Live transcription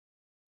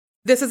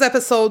This is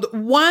episode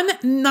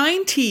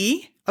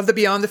 190 of the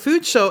Beyond the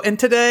Food Show. And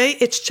today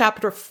it's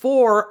chapter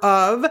 4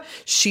 of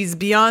She's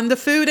Beyond the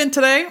Food. And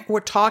today we're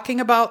talking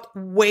about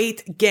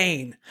weight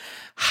gain,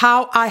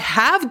 how I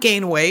have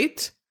gained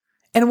weight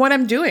and what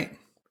I'm doing.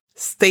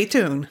 Stay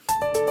tuned.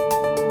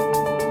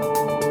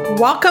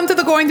 Welcome to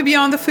the Going to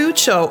Beyond the Food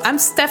Show. I'm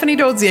Stephanie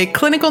Dozier,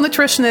 clinical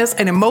nutritionist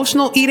and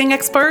emotional eating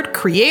expert,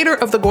 creator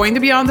of the Going to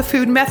Beyond the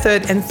Food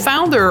method and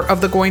founder of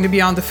the Going to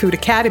Beyond the Food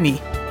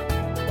Academy.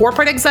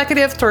 Corporate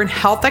executive turned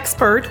health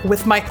expert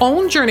with my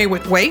own journey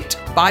with weight,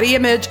 body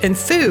image, and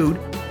food.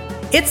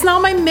 It's now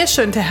my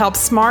mission to help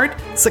smart,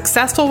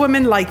 successful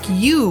women like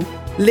you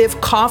live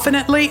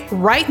confidently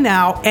right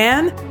now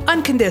and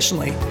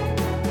unconditionally.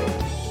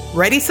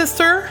 Ready,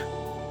 sister?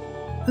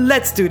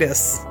 Let's do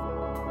this.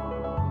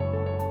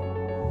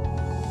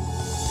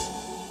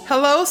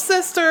 Hello,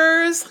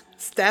 sisters.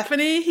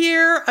 Stephanie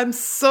here. I'm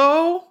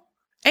so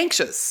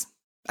anxious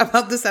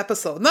about this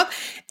episode. Not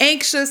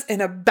anxious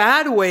in a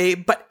bad way,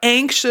 but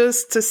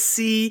anxious to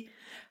see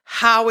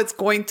how it's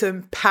going to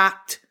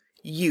impact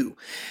you.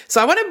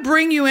 So I want to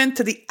bring you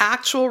into the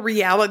actual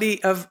reality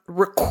of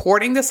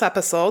recording this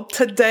episode.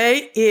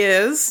 Today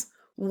is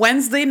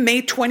Wednesday,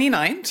 May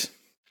 29th.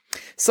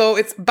 So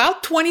it's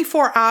about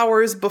 24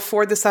 hours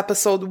before this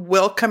episode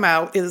will come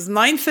out. It is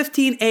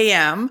 9:15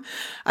 a.m.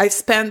 I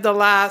spent the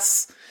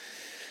last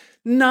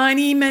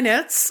 90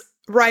 minutes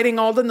writing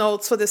all the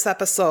notes for this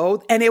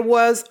episode, and it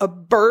was a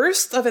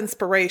burst of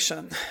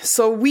inspiration.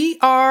 So we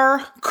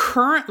are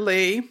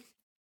currently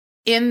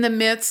in the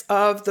midst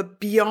of the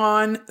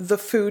Beyond the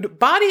Food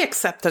Body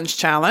Acceptance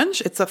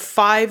Challenge. It's a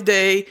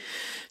 5-day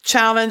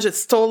challenge.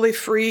 It's totally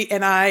free,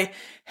 and I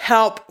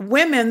help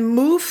women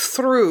move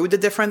through the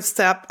different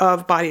steps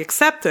of body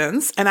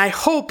acceptance. And I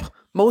hope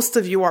most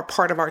of you are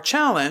part of our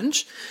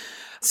challenge.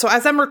 So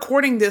as I'm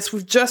recording this,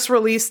 we've just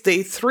released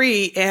day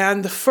 3,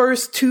 and the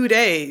first 2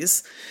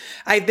 days,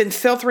 I've been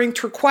filtering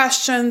through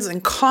questions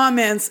and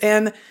comments,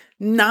 and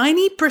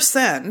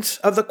 90%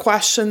 of the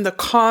question, the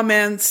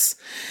comments,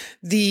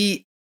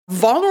 the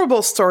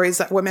vulnerable stories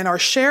that women are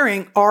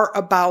sharing are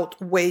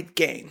about weight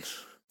gain.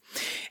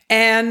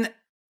 And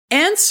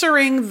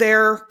answering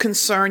their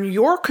concern,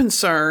 your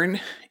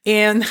concern,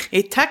 in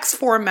a text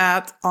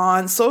format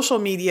on social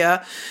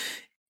media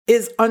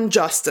is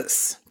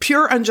injustice,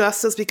 pure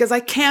injustice, because I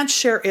can't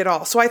share it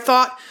all. So I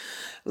thought,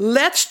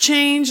 let's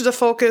change the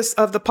focus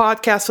of the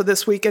podcast for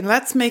this week and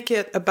let's make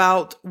it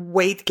about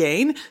weight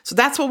gain. So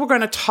that's what we're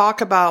going to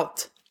talk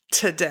about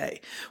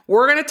today.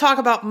 We're going to talk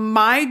about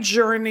my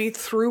journey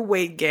through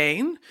weight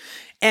gain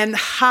and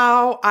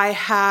how I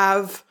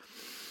have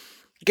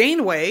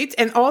gained weight,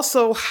 and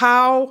also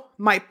how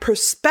my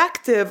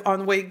perspective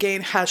on weight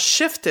gain has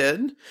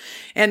shifted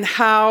and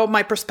how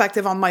my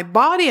perspective on my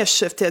body has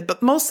shifted.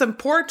 But most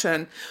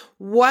important,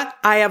 what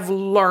I have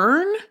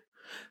learned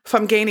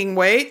from gaining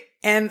weight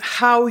and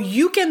how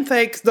you can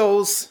take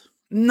those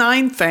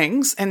 9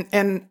 things.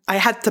 And I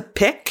had to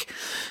pick,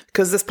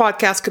 because this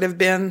podcast could have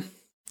been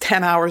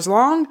 10 hours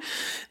long,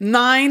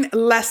 9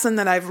 lessons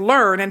that I've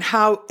learned and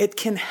how it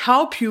can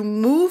help you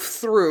move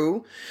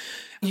through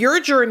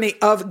your journey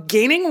of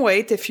gaining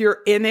weight if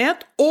you're in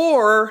it,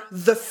 or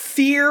the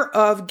fear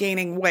of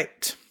gaining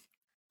weight.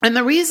 And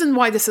the reason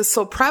why this is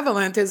so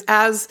prevalent is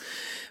as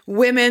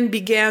women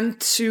began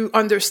to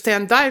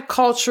understand diet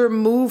culture,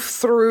 move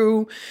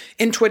through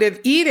intuitive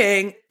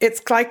eating,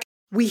 it's like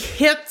we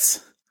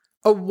hit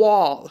a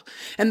wall.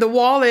 And the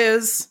wall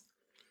is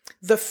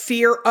the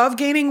fear of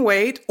gaining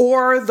weight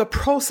or the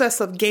process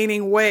of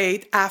gaining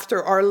weight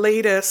after our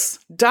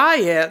latest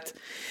diet.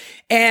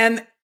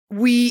 And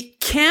we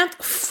can't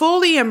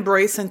fully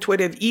embrace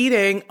intuitive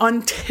eating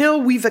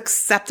until we've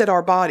accepted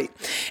our body.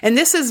 And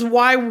this is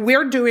why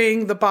we're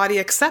doing the Body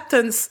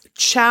Acceptance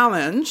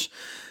Challenge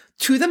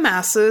to the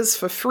masses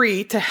for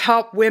free to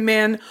help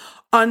women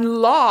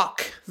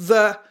unlock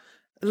the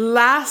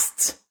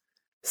last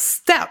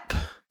step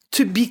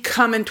to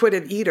become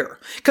intuitive eater.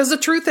 Because the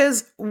truth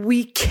is,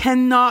 we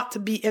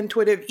cannot be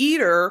intuitive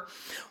eater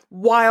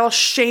while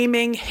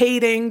shaming,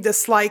 hating,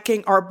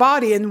 disliking our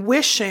body and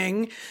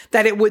wishing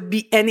that it would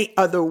be any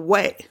other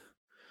way.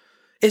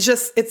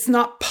 It's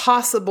not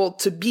possible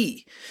to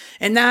be.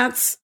 And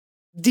that's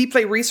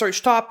deeply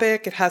researched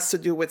topic. It has to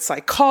do with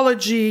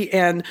psychology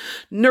and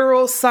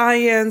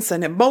neuroscience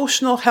and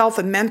emotional health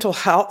and mental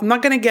health. I'm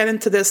not going to get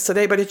into this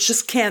today, but it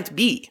just can't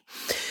be.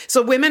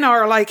 So women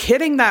are like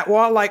hitting that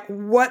wall, like,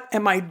 what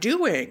am I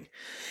doing?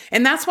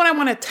 And that's what I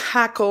want to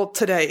tackle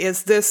today,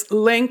 is this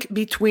link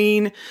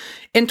between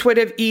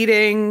intuitive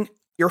eating,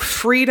 your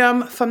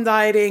freedom from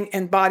dieting,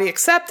 and body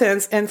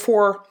acceptance. And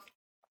for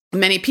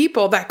many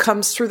people, that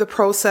comes through the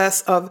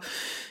process of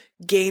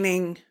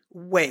gaining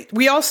weight.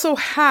 We also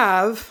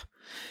have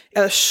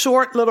a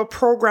short little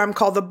program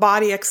called the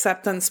Body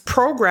Acceptance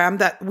Program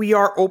that we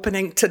are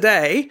opening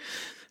today.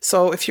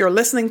 So if you're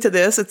listening to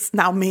this, it's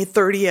now May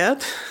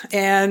 30th.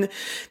 And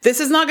this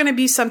is not going to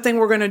be something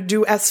we're going to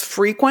do as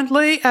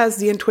frequently as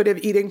the Intuitive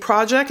Eating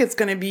Project. It's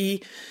going to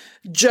be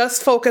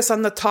just focus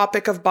on the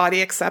topic of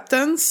body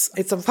acceptance.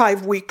 It's a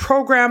 5-week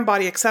program,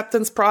 Body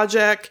Acceptance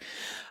Project.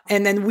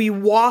 And then we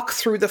walk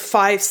through the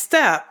 5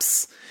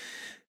 steps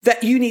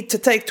that you need to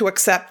take to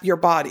accept your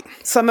body.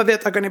 Some of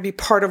it are going to be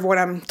part of what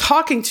I'm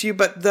talking to you,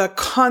 but the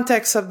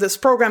context of this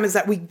program is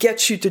that we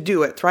get you to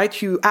do it,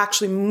 right? You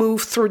actually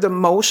move through the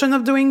motion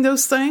of doing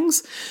those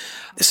things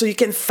so you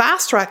can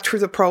fast track through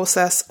the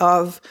process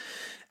of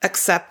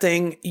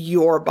accepting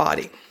your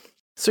body.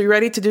 So you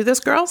ready to do this,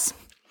 girls?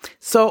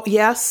 So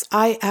yes,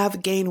 I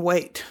have gained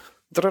weight.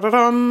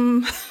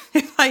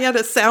 If I had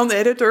a sound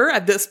editor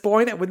at this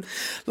point, I would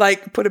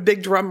put a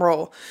big drum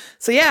roll.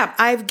 So yeah,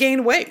 I've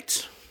gained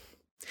weight.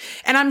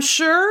 And I'm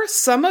sure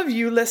some of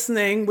you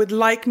listening would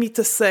like me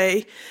to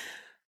say,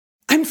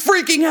 I'm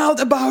freaking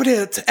out about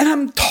it and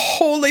I'm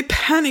totally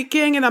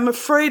panicking and I'm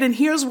afraid and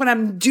here's what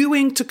I'm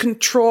doing to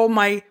control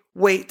my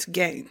weight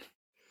gain.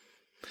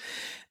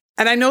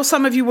 And I know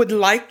some of you would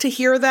like to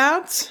hear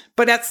that,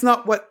 but that's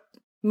not what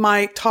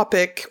my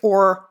topic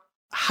or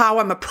how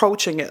I'm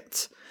approaching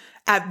it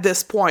at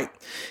this point.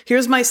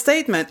 Here's my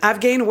statement. I've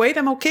gained weight.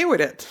 I'm okay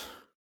with it.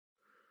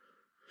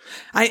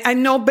 I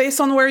know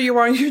based on where you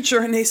are in your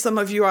journey, some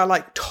of you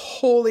are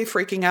totally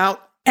freaking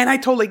out, and I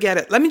totally get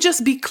it. Let me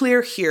just be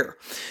clear here.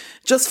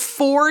 Just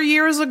 4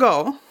 years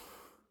ago,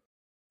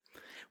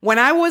 when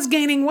I was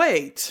gaining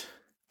weight,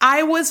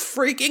 I was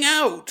freaking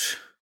out.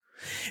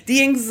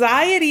 The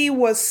anxiety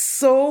was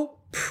so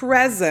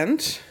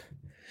present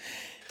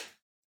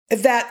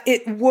that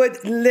it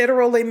would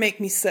literally make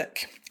me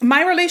sick.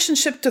 My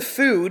relationship to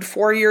food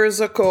 4 years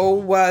ago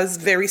was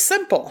very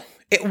simple.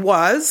 It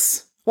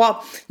was,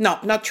 no,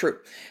 not true.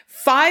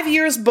 5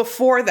 years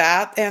before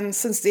that, and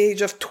since the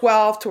age of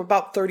 12 to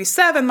about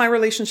 37, my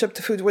relationship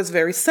to food was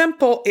very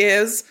simple,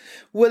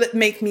 will it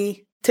make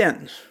me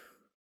thin?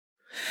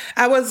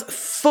 I was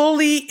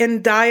fully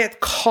in diet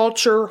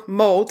culture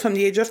mode from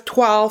the age of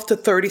 12 to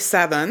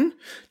 37,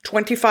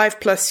 25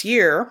 plus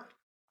year.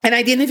 And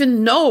I didn't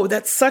even know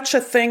that such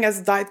a thing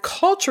as diet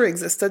culture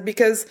existed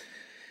because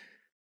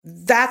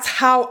that's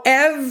how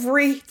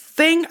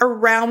everything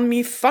around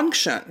me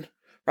functioned,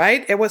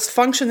 right? It was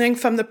functioning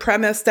from the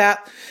premise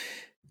that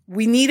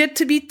we needed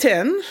to be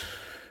thin.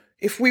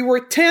 If we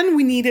were thin,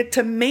 we needed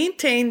to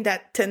maintain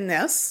that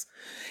thinness.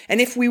 And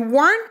if we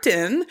weren't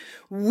thin,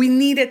 we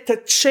needed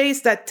to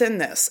chase that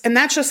thinness. And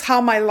that's just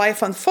how my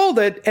life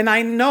unfolded. And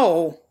I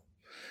know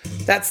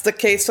that's the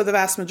case for the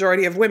vast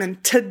majority of women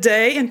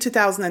today in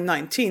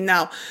 2019.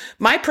 Now,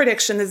 my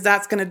prediction is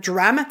that's going to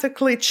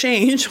dramatically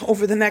change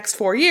over the next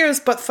 4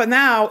 years. But for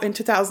now, in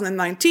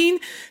 2019,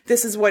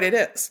 this is what it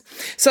is.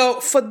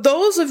 So for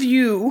those of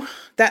you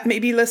that may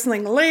be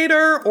listening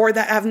later or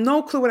that have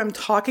no clue what I'm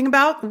talking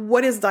about,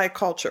 what is diet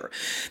culture?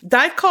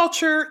 Diet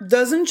culture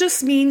doesn't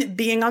just mean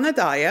being on a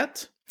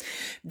diet.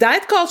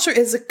 Diet culture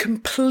is a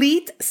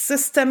complete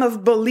system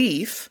of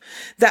belief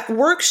that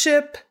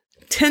worship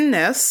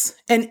thinness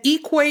and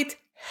equate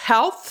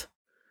health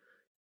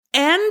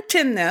and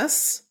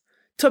thinness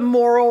to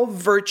moral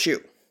virtue,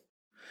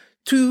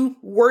 to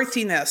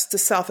worthiness, to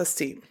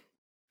self-esteem.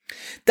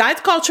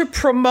 Diet culture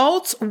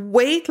promotes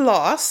weight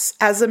loss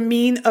as a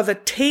mean of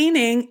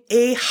attaining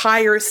a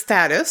higher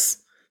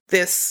status,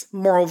 this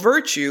moral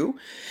virtue,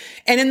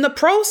 and in the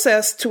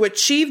process to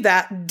achieve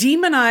that,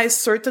 demonize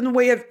certain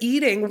way of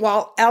eating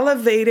while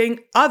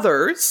elevating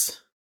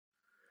others,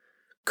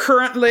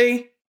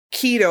 currently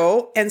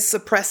keto, and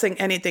suppressing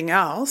anything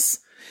else.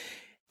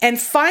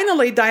 And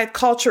finally, diet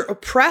culture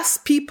oppress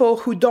people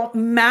who don't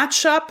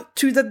match up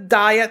to the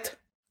diet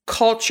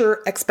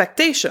culture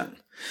expectation.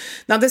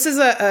 Now, this is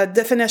a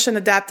definition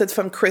adapted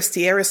from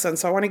Christy Harrison,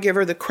 so I want to give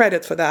her the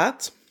credit for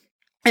that.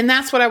 And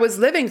that's what I was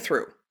living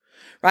through,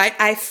 right?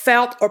 I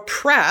felt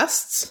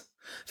oppressed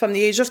from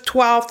the age of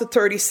 12 to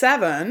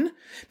 37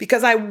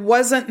 because I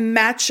wasn't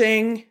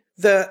matching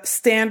the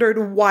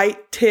standard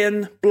white,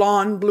 thin,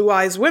 blonde, blue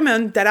eyes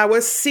women that I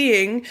was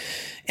seeing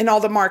in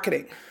all the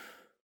marketing.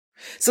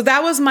 So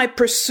that was my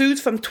pursuit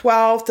from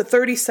 12 to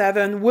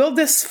 37. Will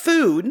this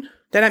food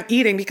that I'm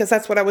eating, because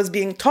that's what I was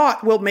being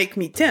taught, will make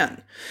me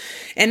thin?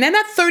 And then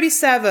at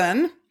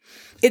 37,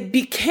 it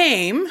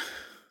became,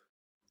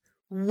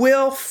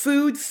 will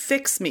food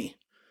fix me?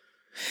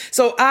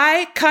 So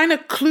I kind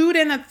of clued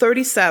in at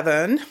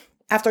 37,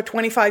 after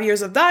 25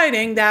 years of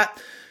dieting, that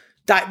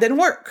diet didn't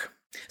work.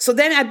 So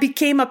then I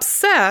became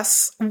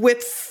obsessed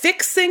with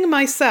fixing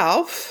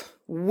myself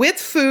with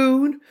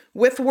food,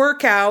 with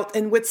workout,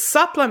 and with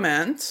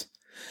supplement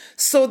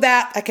so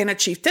that I can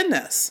achieve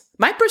thinness.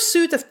 My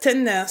pursuit of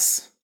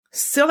thinness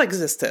still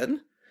existed,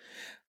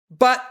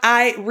 but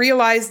I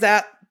realized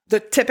that the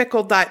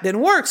typical diet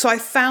didn't work. So I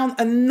found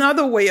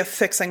another way of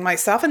fixing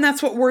myself, and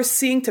that's what we're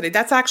seeing today.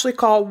 That's actually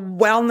called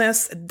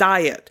wellness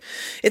diet.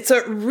 It's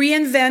a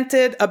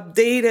reinvented,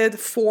 updated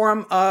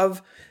form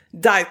of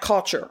diet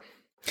culture.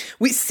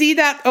 We see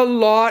that a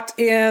lot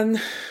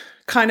in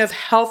kind of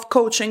health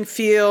coaching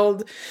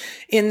field,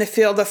 in the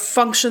field of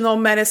functional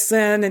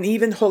medicine and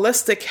even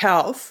holistic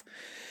health.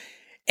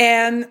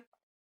 And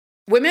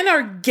women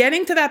are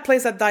getting to that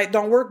place that diet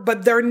don't work,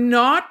 but they're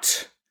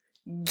not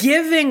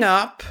giving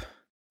up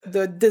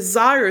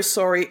desire,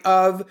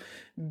 of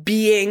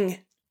being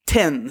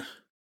thin.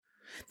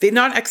 They're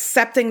not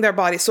accepting their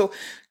body. So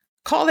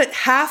call it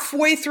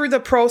halfway through the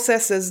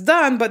process is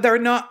done, but they're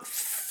not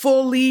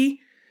fully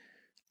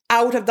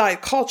out of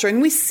diet culture.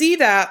 And we see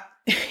that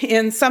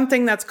in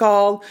something that's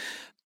called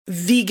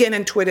vegan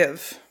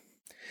intuitive,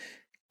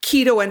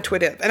 keto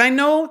intuitive. And I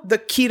know the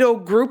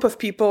keto group of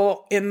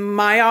people in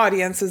my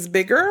audience is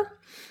bigger,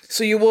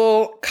 so you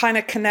will kind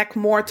of connect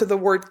more to the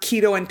word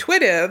keto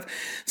intuitive.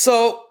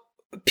 So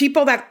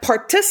people that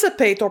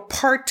participate or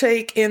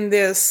partake in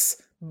this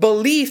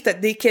belief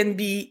that they can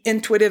be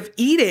intuitive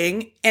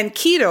eating and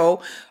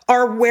keto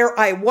are where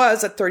I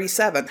was at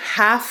 37,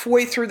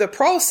 halfway through the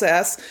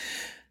process,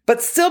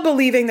 but still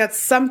believing that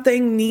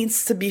something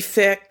needs to be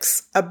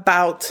fixed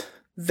about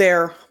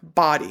their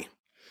body.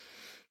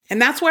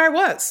 And that's where I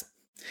was.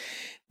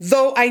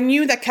 Though I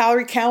knew that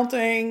calorie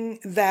counting,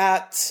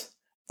 that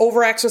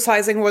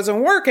over-exercising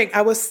wasn't working,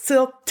 I was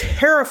still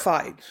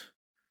terrified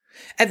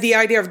at the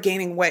idea of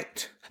gaining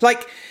weight.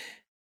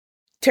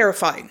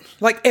 Terrified.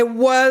 It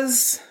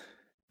was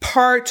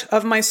part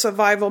of my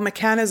survival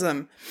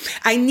mechanism.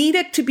 I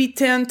needed to be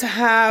thin to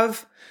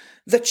have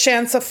the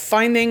chance of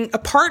finding a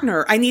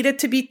partner. I needed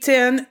to be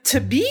thin to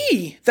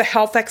be the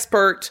health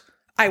expert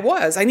I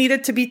was. I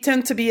needed to be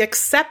thin to be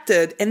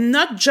accepted and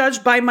not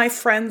judged by my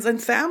friends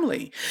and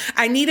family.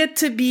 I needed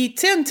to be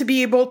thin to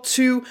be able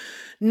to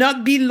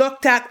not be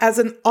looked at as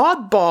an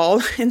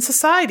oddball in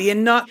society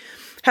and not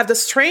have the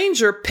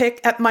stranger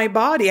pick at my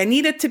body. I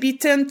needed to be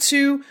thin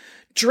to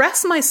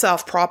dress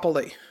myself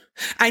properly.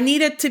 I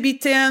needed to be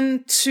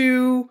thin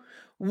to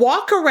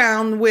walk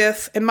around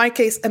with, in my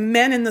case, a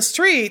man in the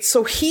street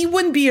so he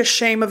wouldn't be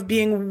ashamed of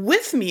being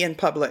with me in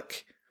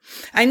public.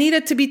 I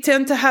needed to be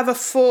thin to have a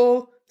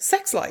full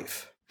sex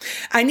life.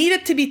 I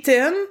needed to be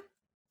thin,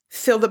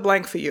 fill the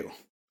blank for you.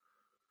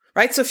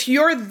 Right? So if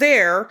you're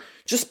there,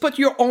 just put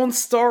your own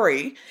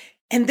story.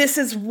 And this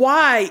is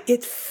why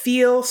it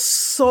feels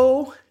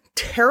so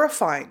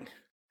terrifying.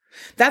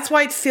 That's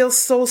why it feels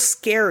so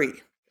scary.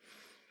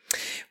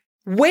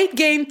 Weight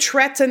gain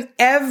threatened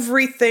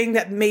everything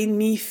that made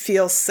me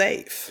feel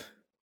safe.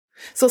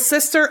 So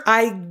sister,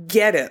 I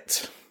get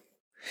it.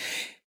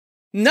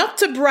 Not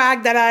to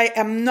brag that I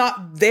am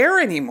not there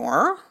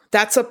anymore.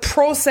 That's a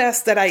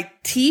process that I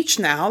teach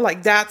now.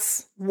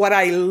 That's what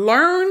I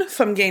learn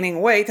from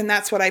gaining weight. And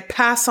that's what I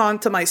pass on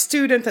to my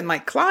student and my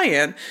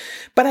client.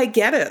 But I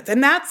get it.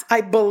 And that's,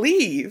 I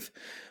believe,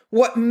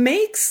 what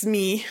makes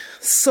me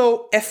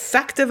so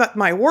effective at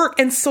my work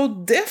and so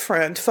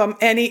different from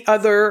any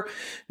other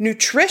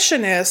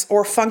nutritionist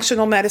or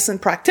functional medicine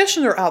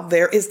practitioner out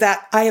there is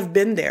that I have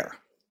been there.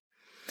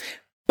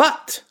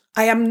 But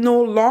I am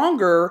no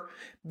longer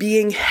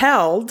being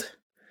held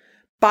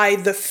by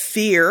the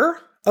fear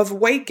of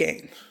weight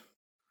gain.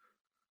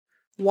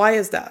 Why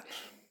is that?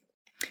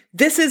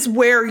 This is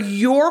where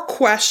your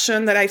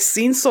question that I've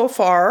seen so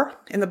far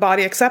in the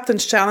Body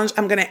Acceptance Challenge,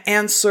 I'm going to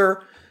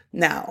answer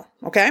now,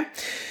 okay?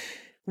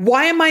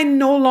 Why am I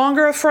no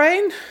longer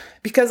afraid?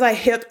 Because I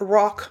hit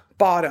rock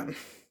bottom.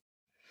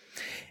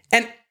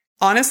 And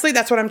honestly,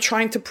 that's what I'm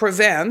trying to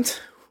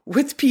prevent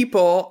with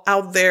people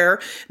out there.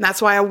 And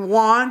that's why I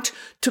want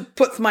to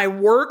put my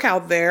work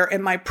out there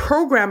and my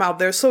program out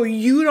there so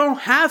you don't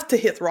have to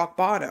hit rock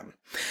bottom.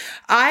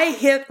 I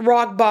hit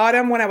rock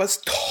bottom when I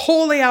was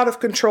totally out of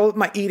control of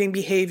my eating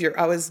behavior.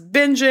 I was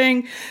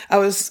binging. I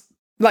was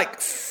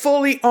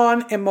fully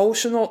on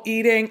emotional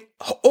eating,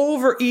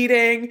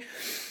 overeating.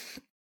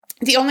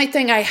 The only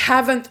thing I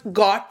haven't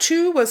got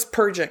to was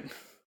purging,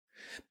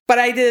 but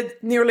I did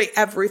nearly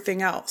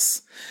everything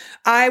else.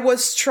 I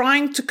was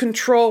trying to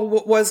control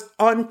what was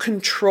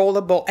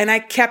uncontrollable, and I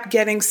kept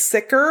getting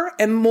sicker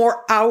and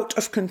more out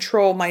of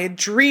control. My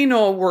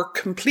adrenal were a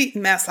complete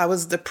mess. I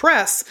was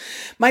depressed.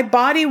 My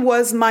body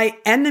was my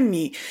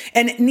enemy,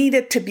 and it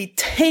needed to be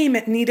tame.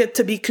 It needed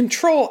to be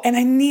controlled, and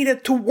I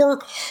needed to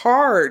work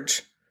hard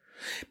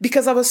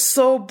because I was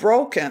so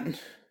broken.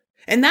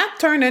 And that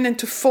turned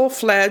into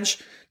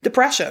full-fledged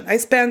depression. I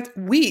spent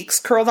weeks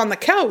curled on the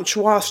couch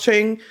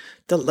watching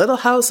The Little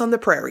House on the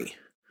Prairie.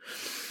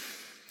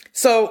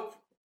 So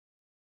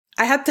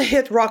I had to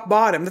hit rock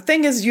bottom. The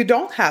thing is, you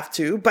don't have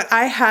to, but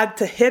I had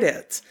to hit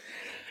it.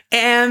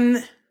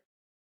 And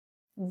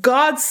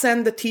God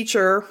sent the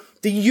teacher,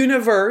 the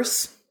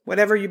universe,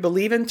 whatever you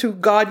believe into,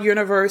 God,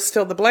 universe,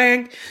 fill the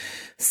blank,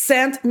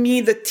 sent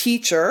me the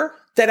teacher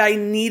that I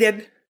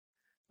needed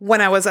when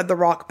I was at the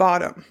rock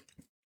bottom.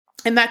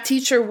 And that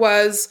teacher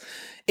was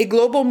a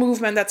global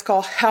movement that's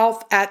called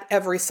Health at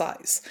Every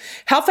Size.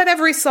 Health at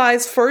Every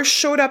Size first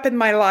showed up in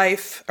my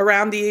life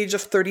around the age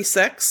of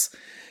 36,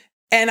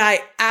 and I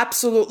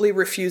absolutely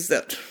refused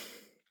it.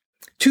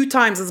 2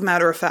 times, as a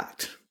matter of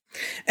fact.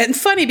 And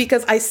funny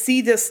because I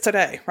see this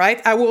today,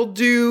 right? I will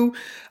do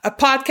a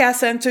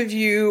podcast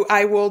interview.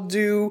 I will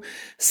do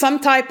some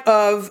type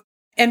of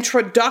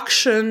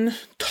introduction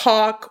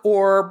talk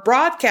or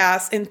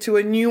broadcast into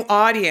a new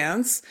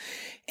audience.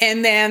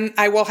 And then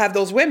I will have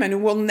those women who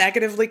will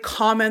negatively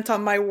comment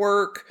on my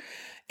work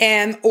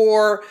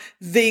or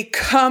they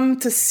come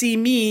to see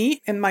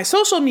me in my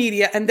social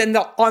media and then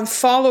they'll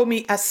unfollow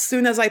me as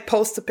soon as I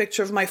post a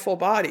picture of my full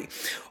body.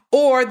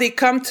 Or they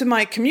come to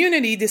my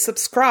community, they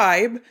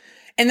subscribe,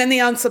 and then they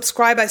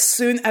unsubscribe as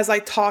soon as I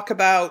talk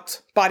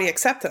about body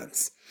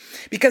acceptance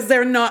because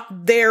they're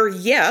not there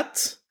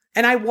yet.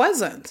 And I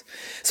wasn't.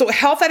 So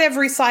Health at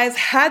Every Size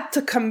had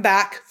to come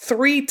back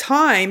 3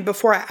 times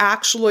before I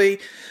actually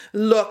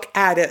look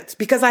at it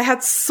because I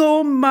had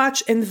so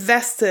much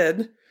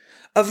invested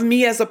of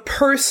me as a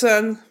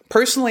person,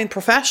 personally and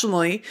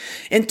professionally,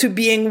 into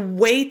being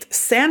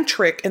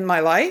weight-centric in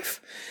my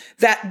life,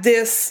 that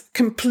this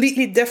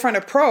completely different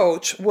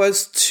approach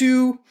was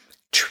too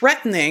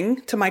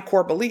threatening to my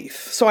core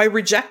belief. So I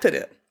rejected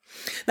it.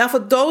 Now, for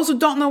those who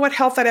don't know what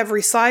Health at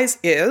Every Size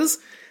is,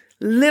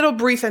 little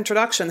brief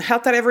introduction.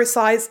 Health at Every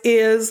Size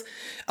is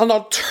an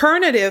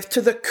alternative to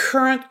the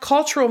current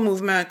cultural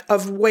movement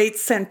of weight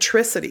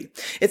centricity.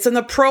 It's an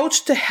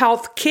approach to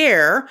health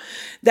care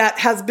that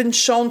has been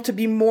shown to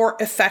be more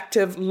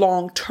effective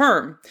long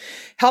term.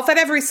 Health at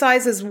Every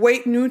Size is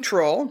weight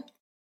neutral,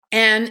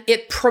 and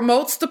it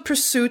promotes the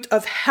pursuit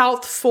of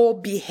healthful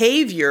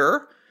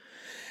behavior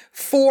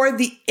for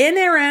the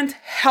inherent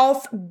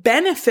health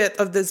benefit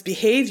of this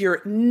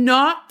behavior,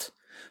 not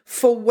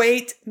for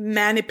weight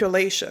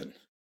manipulation.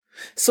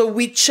 So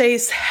we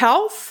chase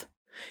health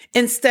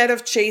instead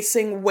of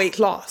chasing weight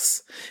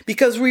loss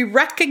because we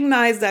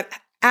recognize that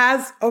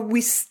as we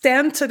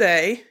stand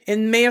today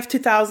in May of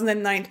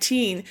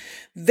 2019,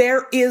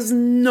 there is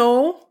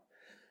no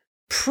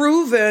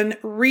proven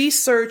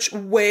research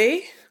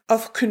way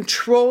of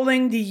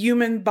controlling the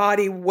human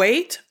body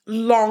weight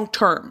long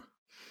term.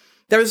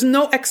 There's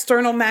no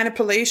external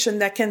manipulation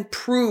that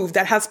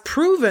has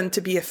proven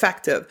to be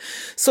effective.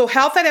 So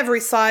Health at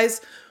Every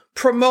Size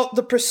promote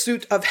the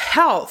pursuit of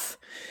health.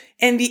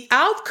 And the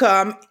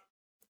outcome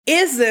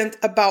isn't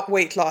about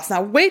weight loss.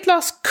 Now, weight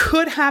loss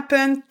could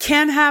happen,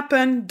 can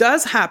happen,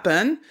 does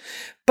happen,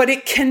 but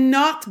it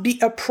cannot be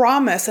a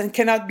promise and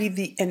cannot be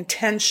the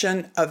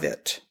intention of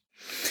it.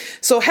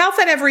 So Health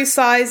at Every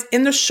Size,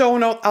 in the show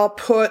note, I'll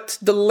put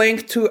the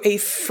link to a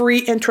free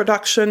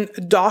introduction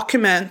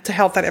document to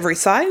Health at Every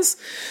Size.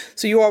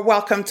 So you are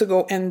welcome to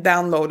go and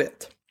download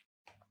it.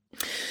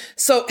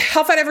 So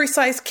Health at Every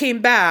Size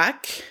came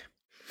back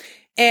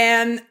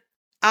and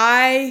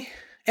I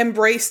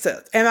embraced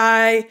it. And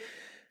I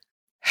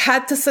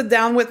had to sit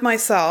down with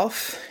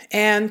myself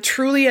and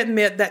truly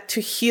admit that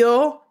to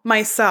heal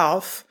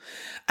myself,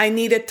 I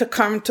needed to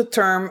come to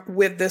terms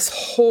with this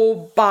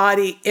whole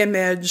body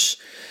image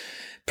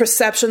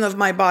perception of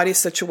my body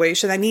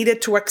situation. I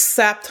needed to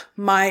accept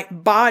my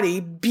body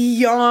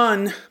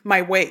beyond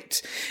my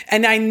weight.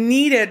 And I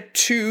needed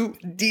to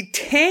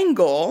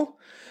detangle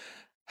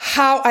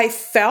how I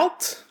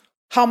felt,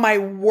 how my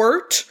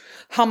worth,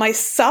 how my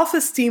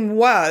self-esteem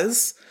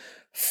was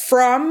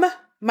from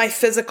my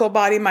physical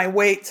body, my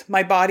weight,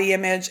 my body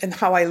image, and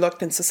how I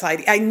looked in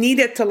society. I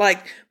needed to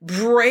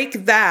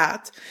break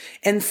that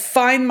and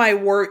find my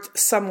worth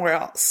somewhere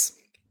else.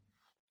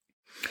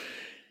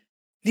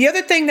 The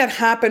other thing that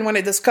happened when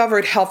I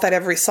discovered Health at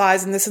Every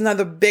Size, and this is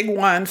another big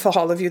one for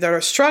all of you that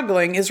are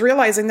struggling, is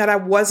realizing that I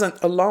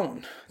wasn't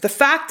alone. The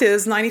fact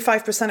is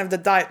 95% of the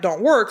diet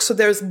don't work, so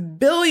there's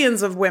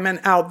billions of women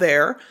out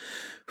there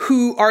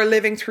who are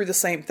living through the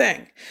same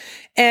thing.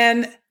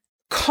 And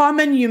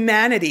common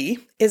humanity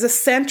is a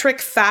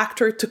centric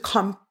factor to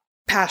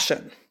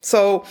compassion.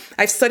 So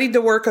I've studied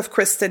the work of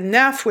Kristin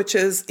Neff, which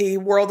is a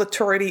world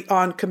authority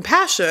on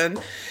compassion.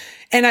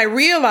 And I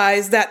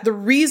realized that the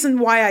reason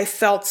why I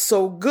felt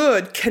so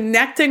good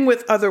connecting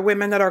with other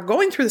women that are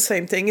going through the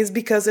same thing is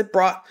because it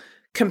brought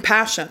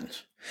compassion.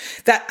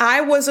 That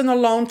I wasn't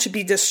alone to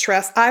be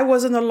distressed. I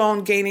wasn't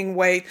alone gaining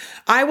weight.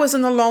 I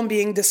wasn't alone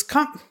being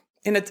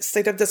in a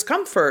state of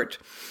discomfort.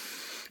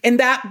 And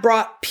that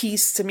brought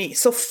peace to me.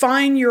 So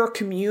find your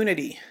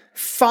community.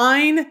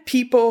 Find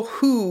people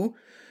who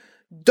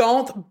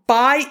don't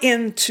buy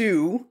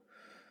into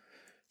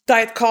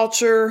diet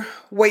culture,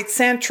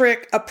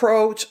 weight-centric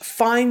approach.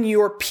 Find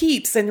your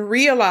peeps and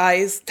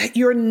realize that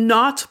you're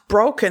not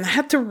broken. I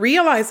had to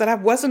realize that I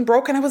wasn't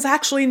broken. I was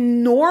actually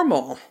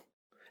normal.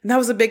 And that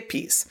was a big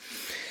piece.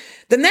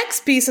 The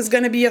next piece is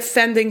going to be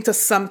offending to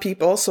some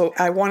people. So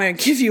I want to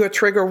give you a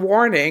trigger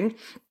warning.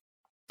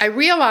 I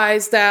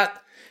realized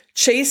that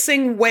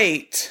chasing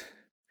weight,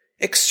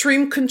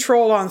 extreme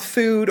control on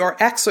food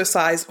or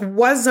exercise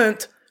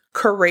wasn't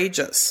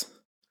courageous.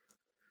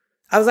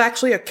 I was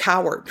actually a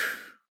coward.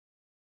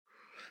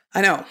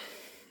 I know.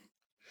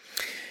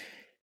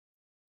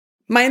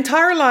 My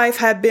entire life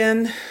had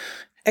been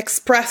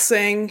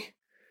expressing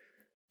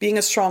being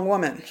a strong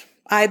woman.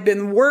 I'd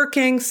been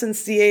working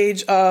since the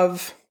age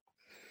of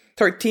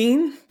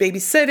 13,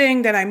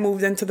 babysitting. Then I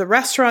moved into the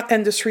restaurant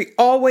industry,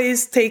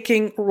 always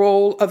taking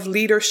role of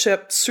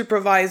leadership,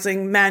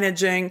 supervising,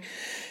 managing.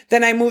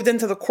 Then I moved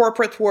into the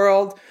corporate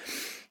world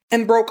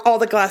and broke all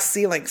the glass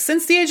ceilings.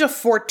 Since the age of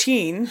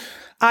 14,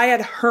 I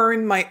had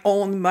earned my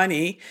own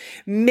money,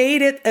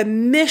 made it a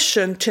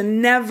mission to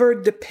never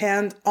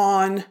depend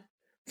on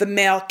the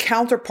male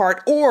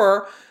counterpart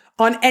or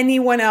on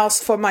anyone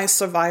else for my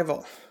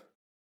survival.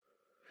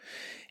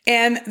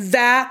 And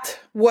that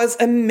was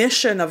a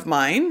mission of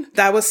mine.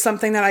 That was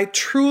something that I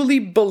truly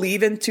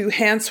believe into,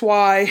 hence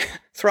why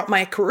throughout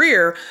my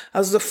career, I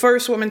was the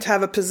first woman to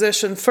have a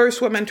position, first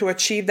woman to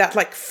achieve that,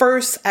 like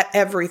first at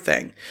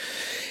everything.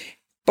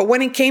 But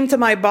when it came to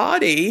my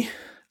body,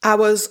 I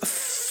was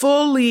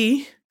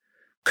fully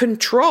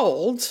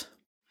controlled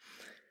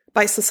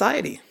by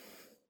society.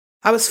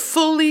 I was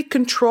fully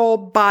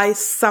controlled by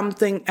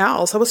something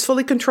else. I was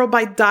fully controlled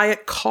by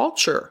diet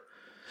culture.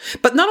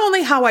 But not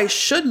only how I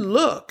should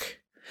look,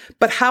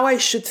 but how I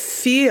should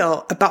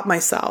feel about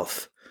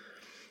myself.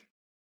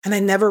 And I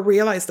never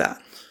realized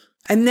that.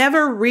 I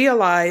never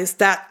realized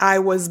that I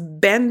was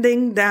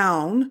bending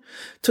down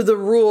to the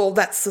rule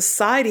that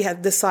society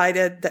had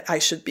decided that I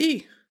should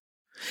be.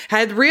 I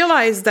had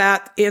realized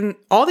that in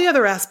all the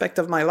other aspects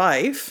of my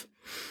life,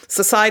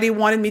 society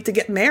wanted me to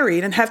get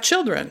married and have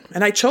children,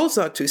 and I chose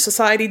not to.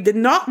 Society did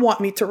not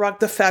want me to rock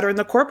the feather in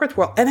the corporate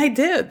world, and I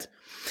did.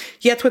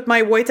 Yet with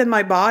my weight and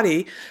my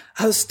body,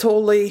 I was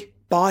totally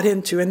bought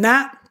into. And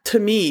that, to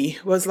me,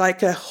 was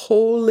like a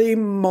holy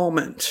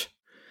moment.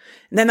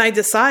 And then I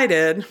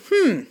decided,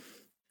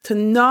 to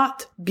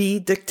not be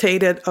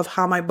dictated of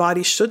how my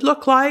body should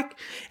look like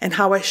and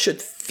how I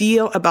should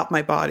feel about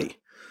my body.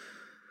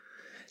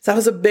 So that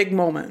was a big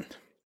moment.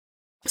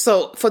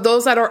 So for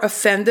those that are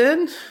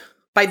offended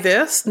by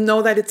this,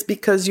 know that it's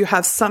because you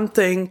have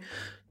something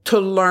to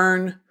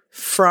learn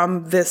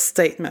from this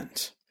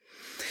statement.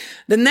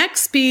 The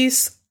next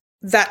piece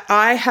that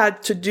I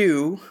had to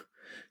do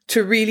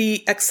to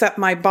really accept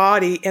my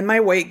body and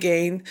my weight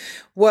gain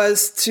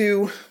was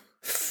to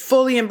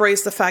fully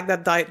embrace the fact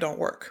that diet don't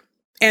work.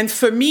 And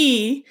for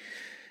me,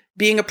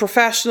 being a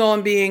professional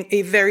and being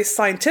a very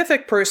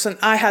scientific person,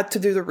 I had to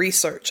do the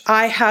research.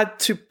 I had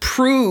to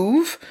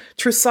prove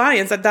through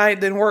science that diet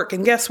didn't work.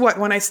 And guess what?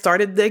 When I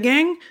started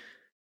digging,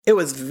 it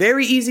was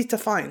very easy to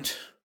find.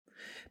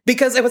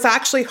 Because it was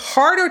actually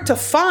harder to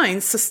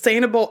find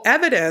sustainable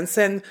evidence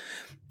and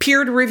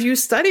peer-reviewed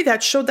study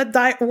that showed that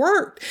diet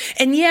worked.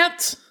 And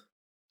yet,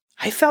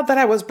 I felt that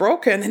I was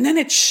broken. And then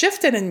it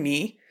shifted in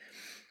me.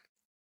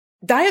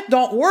 Diet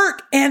don't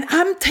work, and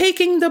I'm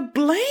taking the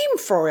blame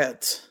for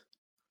it.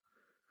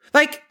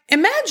 Like,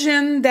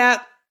 imagine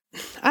that,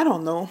 I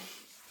don't know.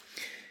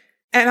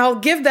 And I'll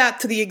give that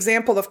to the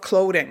example of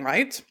clothing,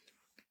 right?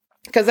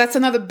 Because that's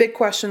another big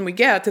question we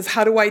get is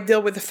how do I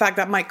deal with the fact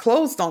that my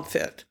clothes don't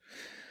fit?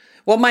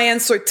 Well, my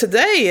answer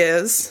today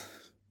is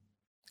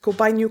go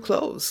buy new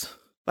clothes.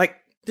 Like,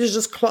 there's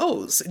just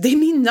clothes. They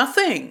mean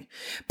nothing.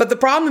 But the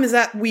problem is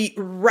that we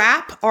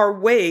wrap our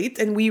weight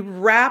and we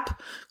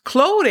wrap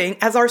clothing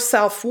as our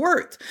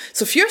self-worth.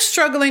 So if you're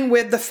struggling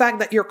with the fact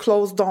that your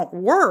clothes don't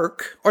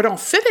work or don't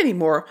fit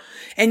anymore,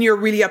 and you're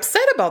really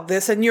upset about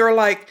this and you're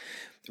like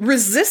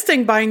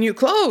resisting buying new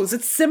clothes,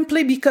 it's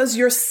simply because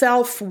your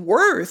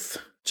self-worth,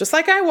 just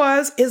like I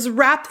was, is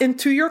wrapped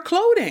into your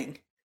clothing.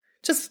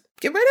 Just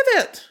get rid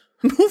of it.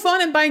 Move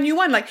on and buy a new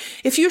one. Like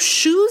if your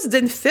shoes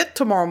didn't fit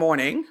tomorrow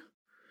morning,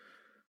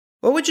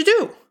 what would you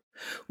do?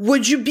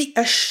 Would you be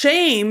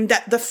ashamed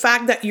that the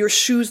fact that your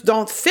shoes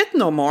don't fit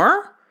no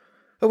more?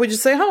 Or would you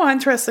say, oh,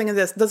 interesting, in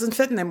this doesn't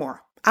fit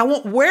anymore. I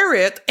won't wear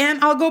it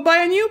and I'll go buy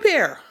a new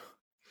pair,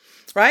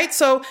 right?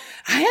 So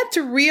I had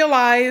to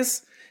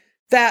realize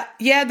that,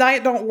 yeah,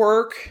 diet don't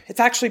work. It's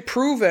actually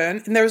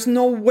proven and there's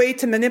no way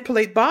to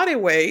manipulate body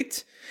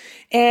weight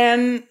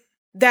and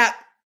that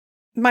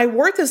my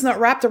worth is not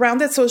wrapped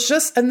around it. So it's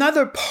just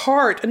another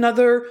part,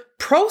 another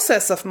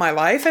process of my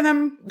life. And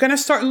I'm going to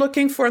start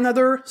looking for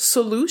another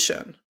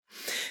solution.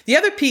 The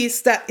other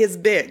piece that is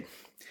big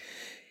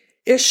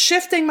is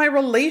shifting my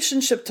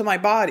relationship to my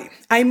body.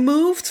 I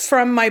moved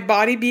from my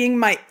body being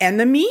my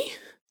enemy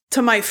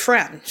to my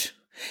friend.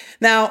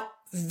 Now,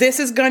 this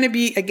is going to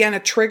be, again, a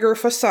trigger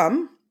for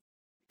some.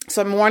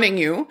 So I'm warning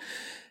you.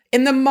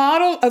 In the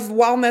model of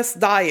wellness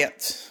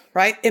diet,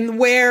 right, in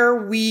where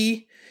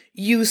we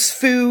use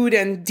food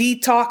and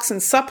detox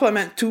and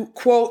supplement to,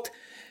 quote,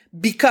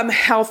 become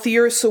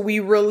healthier so we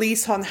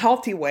release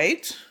unhealthy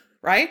weight,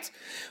 right?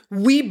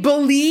 We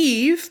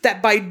believe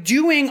that by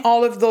doing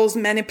all of those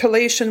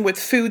manipulation with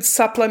food,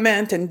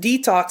 supplement, and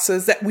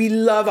detoxes that we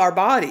love our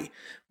body.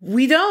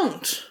 We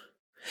don't.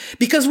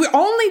 Because we're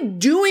only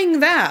doing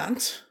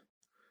that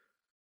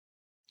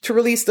to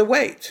release the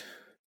weight,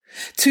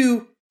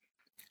 to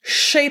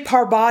shape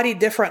our body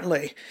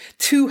differently,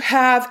 to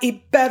have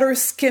a better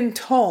skin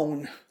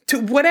tone, to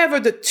whatever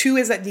the two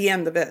is at the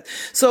end of it.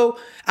 So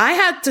I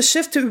had to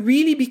shift to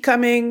really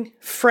becoming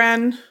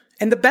friend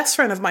and the best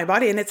friend of my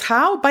body. And it's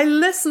how? By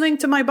listening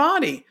to my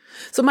body.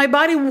 So my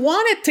body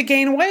wanted to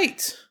gain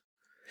weight.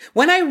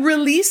 When I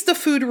released the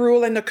food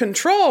rule and the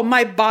control,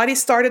 my body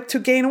started to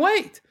gain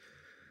weight.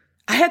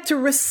 I had to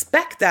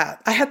respect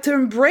that. I had to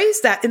embrace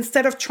that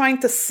instead of trying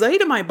to say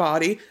to my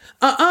body,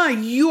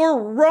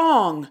 you're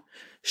wrong.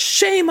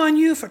 Shame on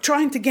you for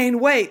trying to gain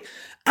weight.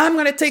 I'm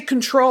going to take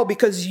control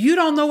because you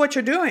don't know what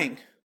you're doing.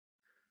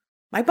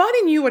 My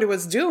body knew what it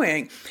was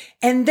doing.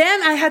 And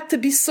then I had to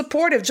be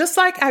supportive, just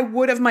like I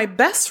would of my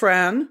best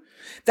friend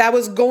that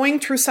was going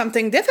through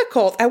something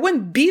difficult. I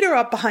wouldn't beat her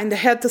up behind the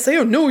head to say,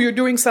 oh no, you're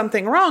doing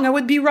something wrong. I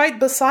would be right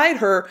beside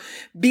her,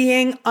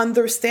 being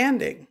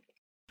understanding.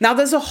 Now,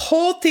 there's a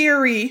whole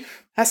theory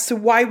as to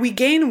why we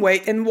gain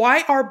weight and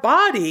why our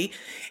body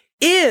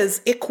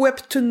is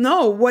equipped to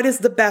know what is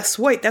the best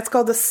weight. That's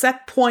called the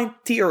set point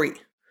theory.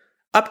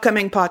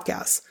 Upcoming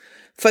podcast.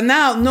 For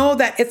now, know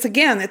that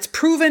it's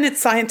proven,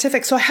 it's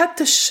scientific. So I had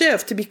to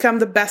shift to become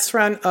the best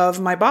friend of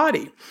my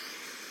body.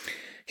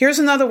 Here's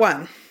another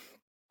one.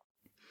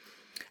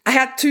 I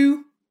had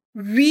to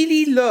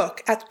really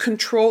look at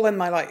control in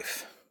my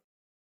life.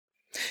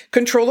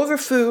 Control over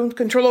food,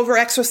 control over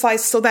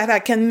exercise so that I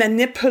can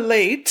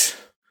manipulate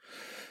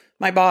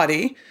my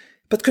body,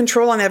 but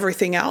control on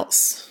everything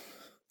else.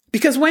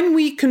 Because when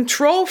we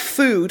control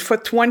food for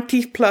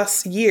 20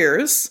 plus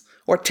years,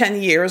 or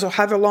 10 years, or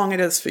however long it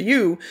is for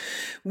you,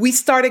 we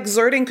start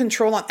exerting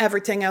control on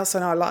everything else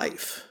in our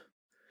life.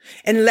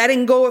 And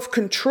letting go of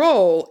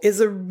control is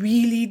a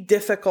really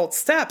difficult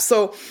step.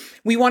 So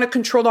we want to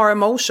control our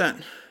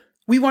emotion.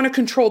 We want to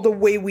control the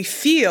way we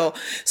feel.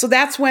 So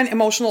that's when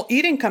emotional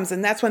eating comes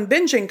in. That's when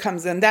binging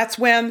comes in. That's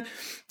when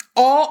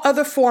all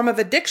other form of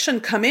addiction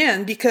come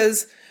in,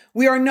 because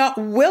we are not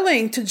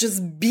willing to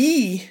just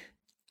be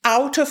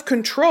out of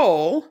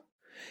control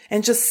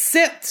and just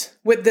sit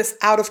with this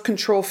out of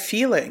control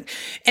feeling.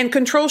 And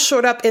control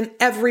showed up in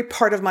every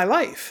part of my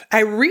life.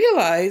 I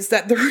realized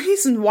that the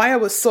reason why I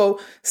was so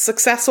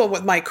successful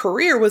with my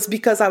career was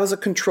because I was a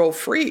control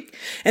freak.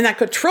 And that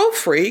control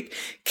freak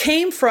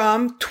came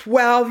from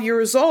 12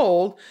 years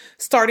old,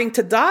 starting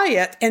to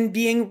diet and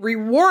being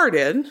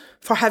rewarded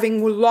for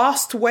having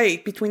lost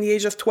weight between the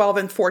age of 12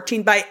 and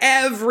 14 by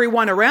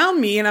everyone around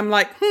me. And I'm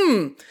like,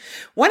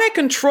 when I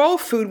control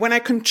food, when I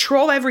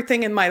control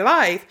everything in my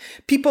life,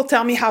 people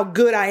tell me how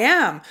good I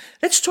am.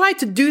 Let's try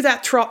to do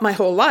that throughout my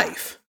whole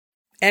life.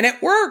 And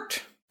it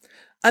worked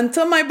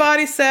until my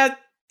body said,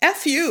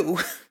 F you.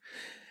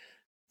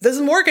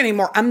 Doesn't work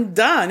anymore. I'm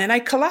done. And I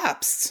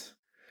collapsed,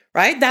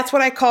 right? That's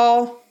what I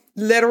call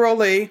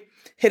literally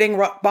hitting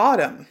rock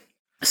bottom.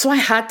 So I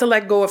had to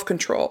let go of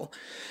control.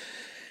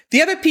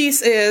 The other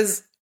piece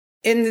is,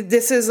 and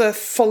this is a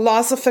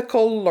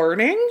philosophical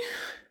learning,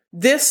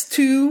 this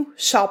too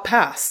shall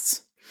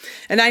pass.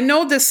 And I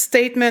know this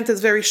statement is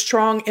very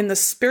strong in the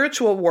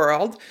spiritual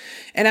world.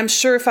 And I'm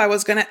sure if I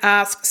was going to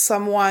ask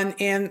someone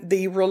in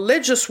the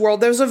religious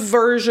world, there's a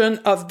version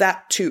of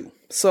that too.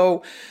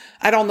 So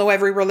I don't know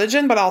every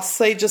religion, but I'll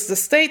say just the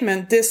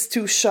statement, this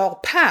too shall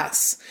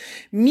pass,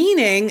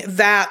 meaning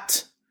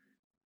that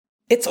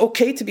it's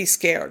okay to be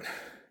scared.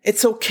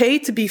 It's okay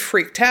to be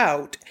freaked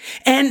out.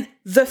 And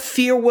the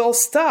fear will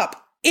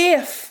stop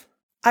if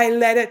I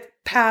let it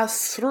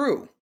pass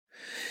through.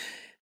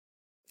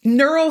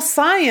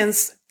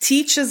 Neuroscience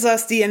teaches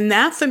us the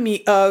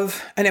anatomy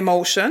of an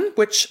emotion,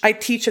 which I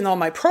teach in all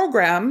my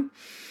program.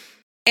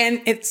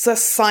 And it's a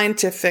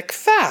scientific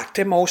fact.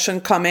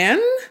 Emotion come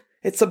in.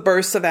 It's a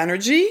burst of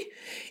energy.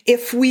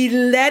 If we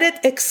let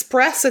it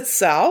express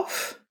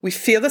itself, we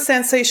feel the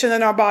sensation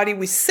in our body,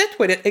 we sit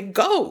with it, it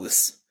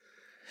goes.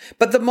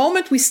 But the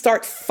moment we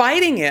start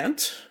fighting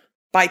it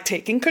by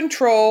taking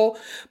control,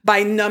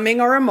 by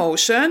numbing our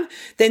emotion,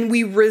 then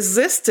we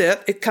resist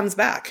it, it comes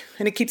back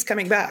and it keeps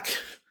coming back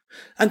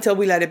until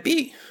we let it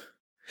be.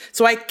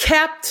 So I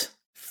kept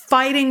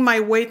fighting my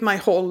weight my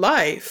whole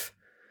life.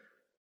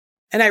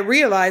 And I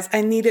realized I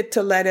needed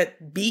to let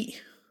it be.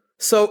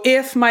 So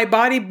if my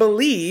body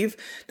believed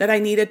that I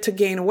needed to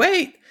gain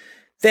weight,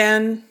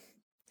 then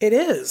it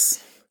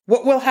is.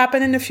 What will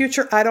happen in the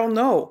future? I don't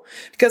know,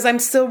 because I'm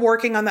still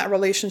working on that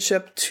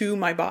relationship to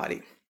my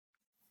body.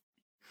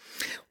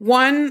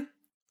 One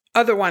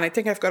other one, I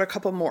think I've got a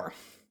couple more.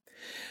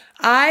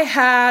 I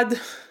had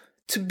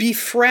to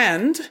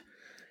befriend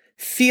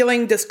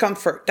feeling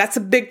discomfort. That's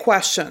a big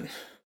question.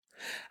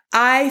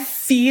 I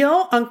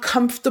feel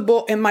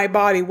uncomfortable in my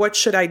body. What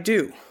should I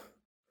do?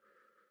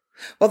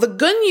 Well, the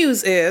good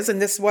news is,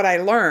 and this is what I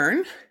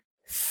learned,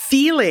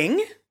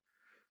 feeling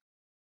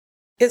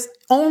is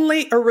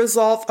only a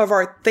result of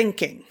our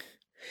thinking.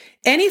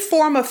 Any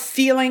form of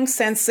feeling,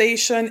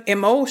 sensation,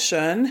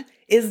 emotion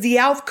is the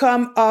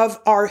outcome of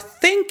our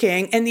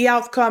thinking and the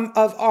outcome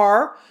of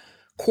our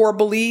core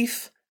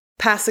belief,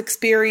 past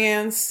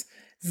experience,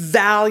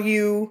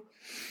 value,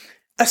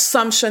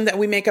 assumption that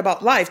we make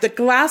about life. The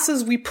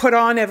glasses we put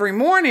on every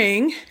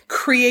morning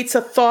creates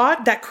a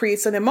thought that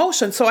creates an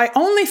emotion. So I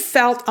only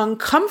felt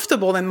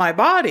uncomfortable in my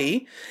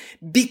body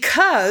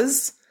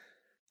because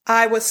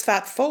I was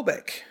fat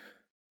phobic,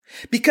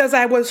 because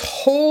I was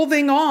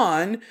holding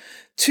on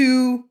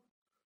to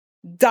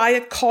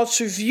diet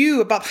culture view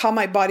about how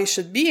my body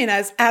should be. And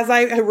as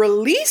I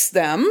released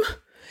them,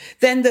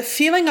 then the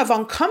feeling of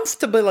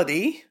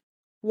uncomfortability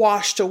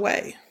washed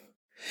away.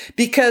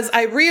 Because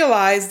I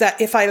realized that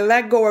if I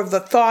let go of the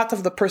thought,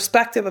 of the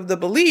perspective, of the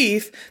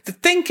belief, the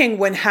thinking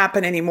wouldn't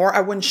happen anymore.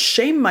 I wouldn't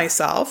shame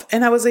myself,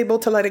 and I was able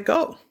to let it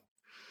go.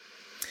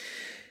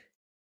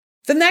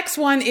 The next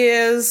one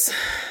is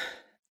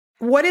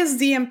what is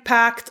the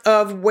impact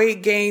of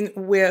weight gain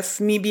with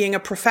me being a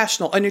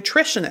professional, a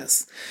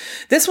nutritionist?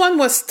 This one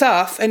was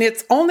tough, and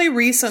it's only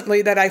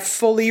recently that I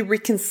fully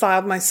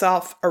reconciled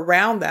myself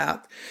around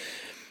that.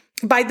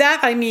 By that,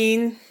 I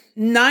mean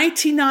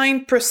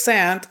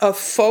 99% of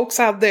folks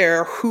out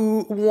there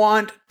who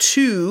want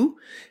to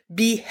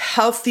be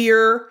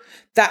healthier,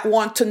 that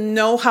want to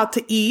know how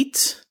to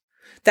eat,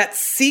 that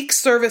seek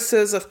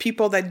services of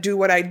people that do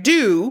what I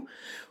do,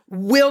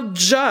 will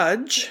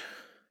judge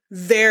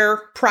their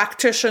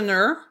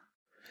practitioner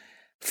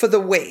for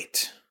the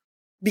weight.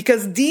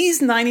 Because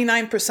these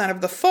 99% of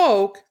the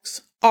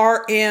folks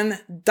are in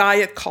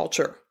diet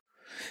culture.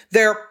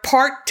 They're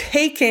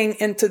partaking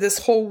into this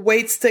whole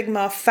weight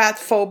stigma, fat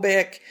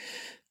phobic,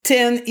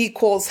 thin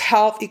equals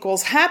health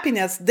equals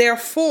happiness.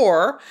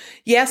 Therefore,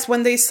 yes,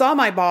 when they saw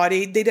my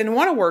body, they didn't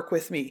want to work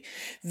with me.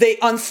 They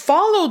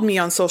unfollowed me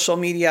on social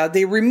media.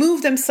 They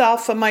removed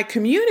themselves from my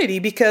community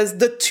because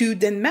the two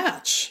didn't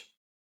match.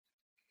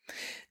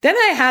 Then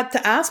I had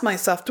to ask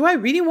myself, do I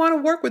really want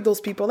to work with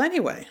those people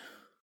anyway?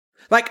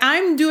 Like,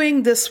 I'm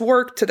doing this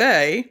work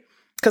today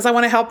because I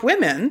want to help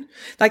women.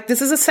 Like,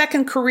 this is a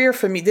second career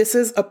for me. This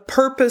is a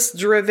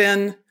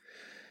purpose-driven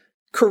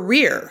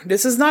career.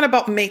 This is not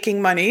about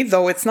making money,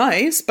 though it's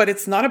nice, but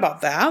it's not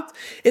about that.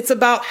 It's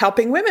about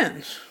helping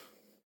women.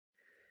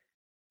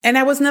 And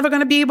I was never going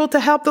to be able to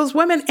help those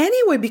women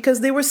anyway because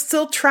they were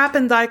still trapped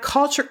in diet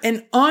culture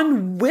and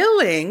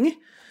unwilling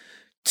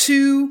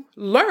to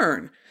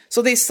learn.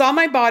 So they saw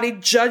my body,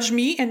 judge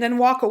me, and then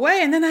walk away.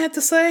 And then I had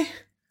to say,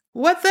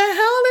 what the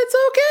hell? It's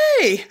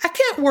okay. I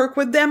can't work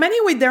with them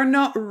anyway. They're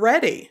not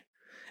ready.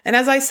 And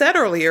as I said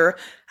earlier,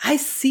 I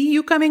see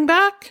you coming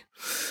back.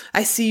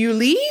 I see you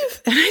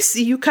leave, and I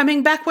see you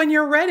coming back when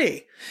you're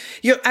ready.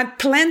 I'm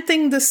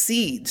planting the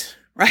seed,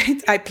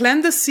 right? I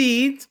plant the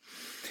seed,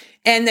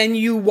 and then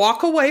you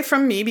walk away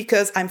from me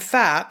because I'm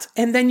fat.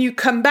 And then you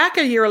come back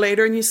a year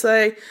later and you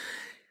say,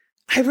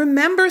 I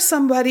remember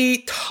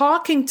somebody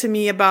talking to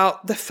me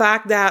about the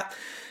fact that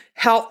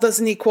health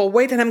doesn't equal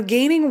weight, and I'm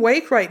gaining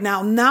weight right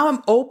now. Now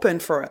I'm open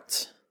for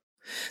it.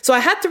 So I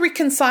had to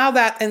reconcile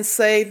that and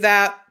say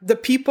that the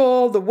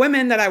people, the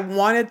women that I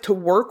wanted to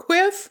work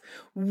with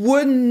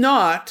would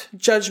not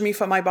judge me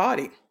for my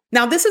body.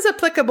 Now, this is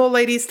applicable,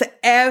 ladies, to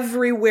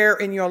everywhere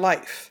in your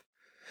life.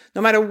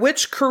 No matter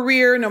which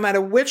career, no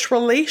matter which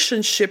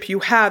relationship you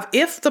have,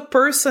 if the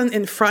person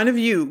in front of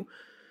you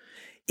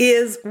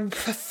is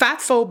fat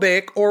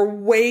phobic or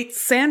weight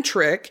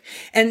centric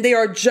and they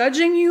are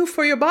judging you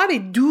for your body,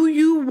 do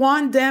you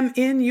want them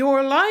in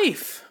your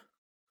life?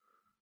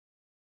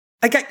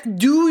 Like,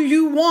 do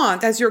you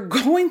want, as you're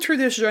going through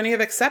this journey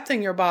of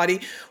accepting your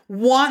body,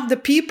 want the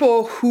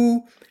people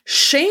who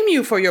shame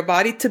you for your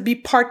body to be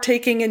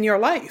partaking in your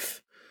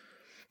life?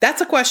 That's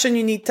a question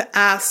you need to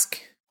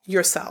ask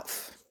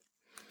yourself.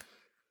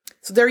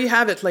 So there you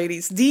have it,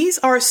 ladies. These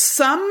are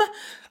some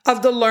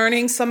of the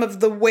learning, some of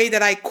the way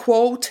that I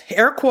quote,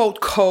 air quote,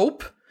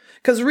 cope,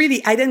 because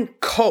really I didn't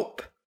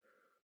cope.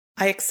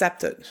 I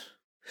accepted.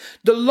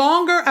 The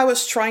longer I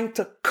was trying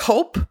to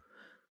cope,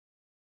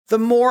 the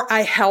more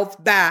I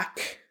held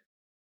back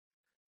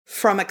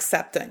from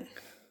accepting.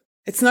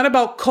 It's not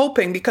about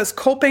coping, because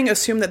coping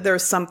assumes that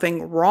there's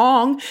something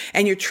wrong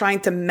and you're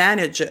trying to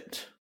manage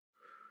it.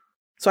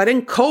 So I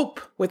didn't cope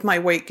with my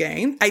weight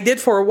gain. I did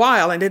for a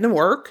while and it didn't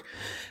work.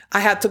 I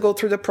had to go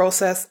through the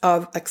process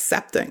of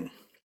accepting.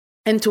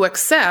 And to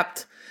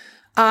accept,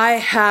 I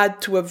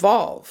had to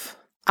evolve.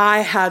 I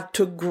had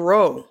to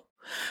grow.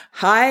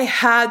 I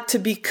had to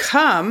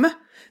become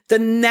the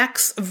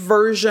next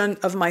version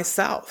of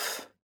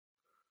myself.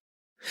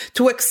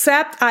 To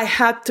accept, I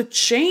had to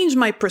change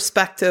my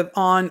perspective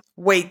on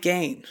weight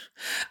gain.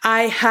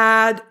 I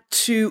had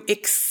to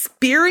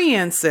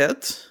experience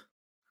it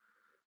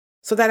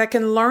so that I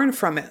can learn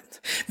from it.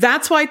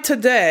 That's why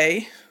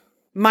today,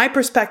 my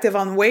perspective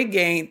on weight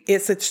gain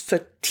is it's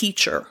a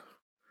teacher.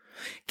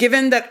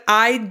 Given that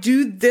I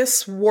do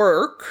this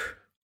work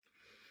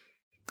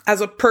as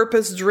a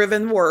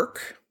purpose-driven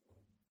work,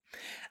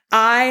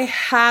 I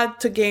had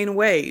to gain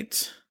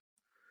weight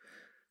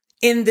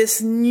in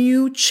this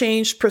new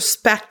changed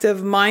perspective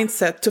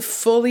mindset to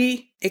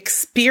fully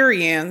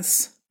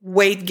experience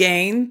weight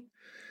gain,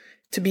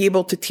 to be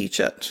able to teach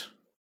it.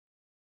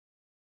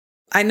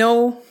 I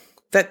know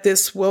that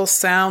this will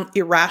sound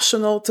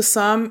irrational to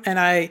some, and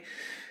I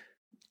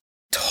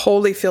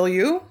totally feel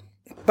you,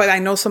 but I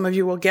know some of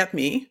you will get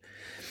me.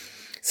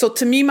 So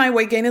to me, my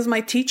weight gain is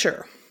my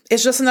teacher.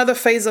 It's just another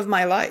phase of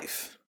my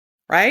life,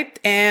 right?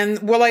 And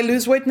will I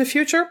lose weight in the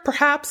future?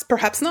 Perhaps,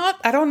 perhaps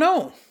not. I don't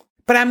know.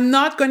 But I'm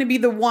not going to be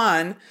the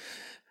one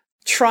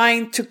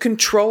trying to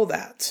control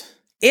that.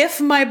 If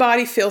my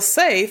body feels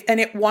safe and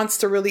it wants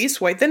to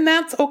release weight, then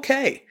that's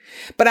okay.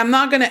 But I'm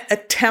not going to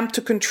attempt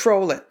to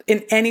control it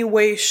in any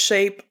way,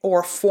 shape,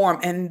 or form.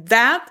 And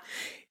that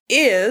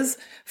is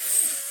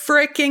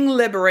freaking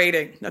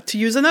liberating. Now, to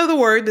use another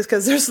word,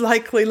 because there's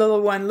likely a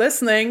little one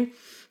listening,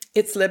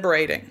 it's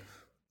liberating.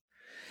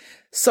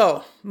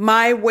 So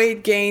my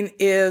weight gain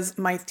is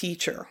my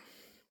teacher.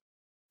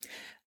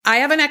 I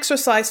have an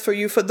exercise for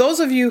you. For those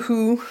of you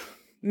who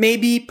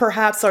maybe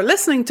perhaps are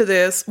listening to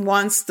this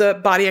once the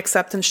Body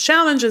Acceptance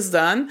Challenge is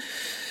done,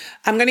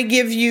 I'm going to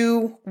give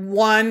you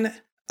one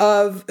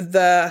of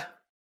the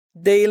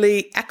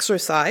daily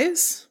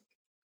exercise.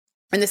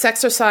 And this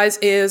exercise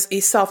is a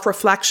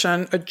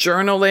self-reflection, a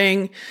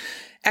journaling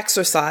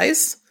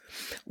exercise.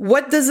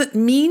 What does it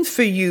mean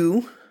for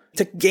you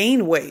to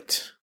gain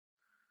weight?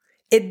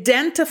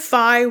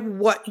 Identify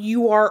what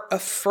you are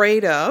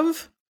afraid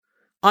of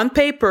on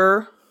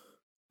paper,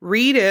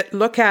 read it,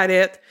 look at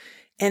it,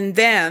 and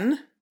then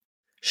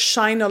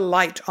shine a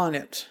light on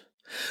it.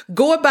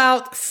 Go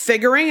about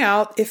figuring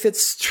out if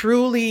it's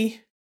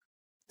truly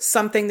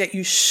something that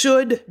you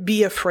should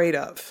be afraid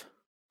of,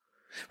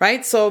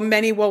 right? So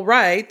many will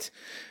write,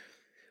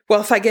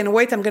 well, if I gain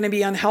weight, I'm going to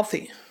be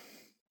unhealthy.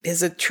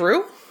 Is it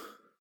true?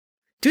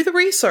 Do the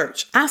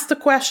research. Ask the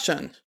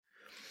question.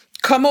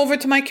 Come over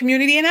to my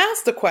community and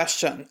ask the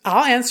question.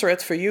 I'll answer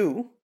it for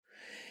you.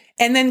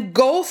 And then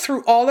go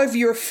through all of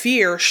your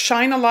fear,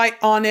 shine a light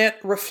on it,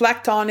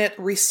 reflect on it,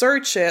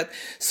 research it,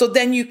 so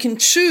then you can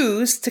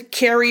choose to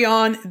carry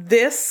on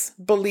this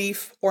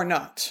belief or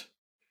not.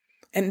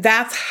 And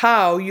that's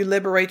how you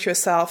liberate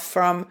yourself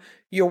from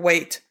your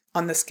weight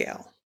on the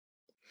scale.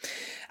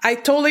 I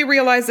totally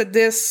realize that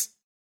this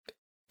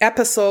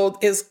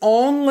episode is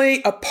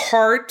only a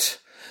part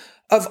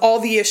of all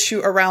the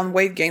issue around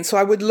weight gain. So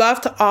I would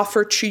love to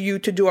offer to you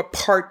to do a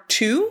part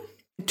 2.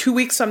 2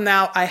 weeks from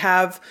now, I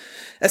have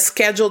a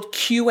scheduled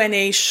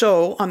Q&A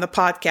show on the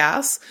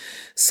podcast.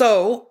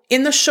 So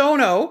in the show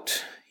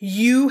note,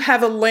 you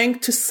have a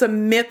link to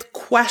submit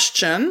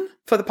question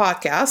for the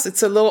podcast.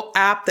 It's a little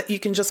app that you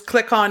can just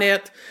click on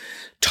it,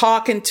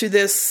 talk into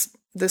this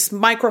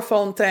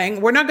microphone thing.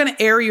 We're not going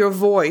to air your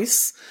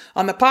voice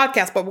on the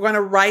podcast, but we're going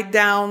to write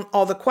down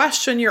all the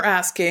question you're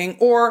asking,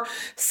 or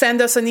send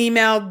us an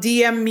email,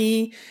 DM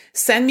me,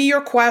 send me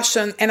your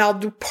question, and I'll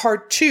do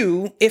part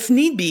 2, if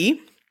need be,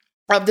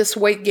 of this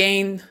weight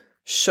gain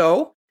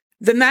show.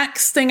 The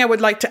next thing I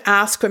would like to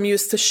ask from you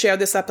is to share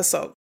this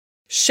episode.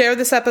 Share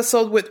this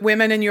episode with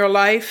women in your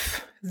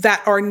life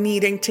that are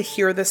needing to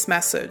hear this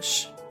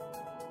message.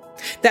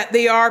 That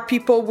they are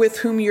people with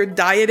whom you're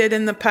dieted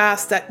in the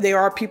past, that they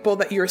are people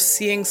that you're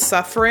seeing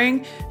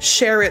suffering.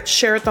 Share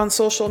it on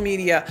social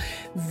media.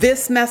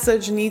 This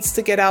message needs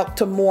to get out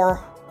to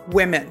more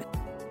women.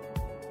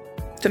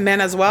 To men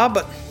as well,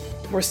 but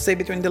we'll stay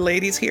between the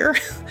ladies here.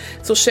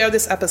 So share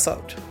this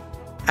episode.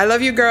 I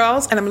love you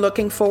girls, and I'm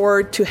looking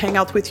forward to hang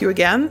out with you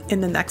again in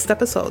the next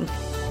episode.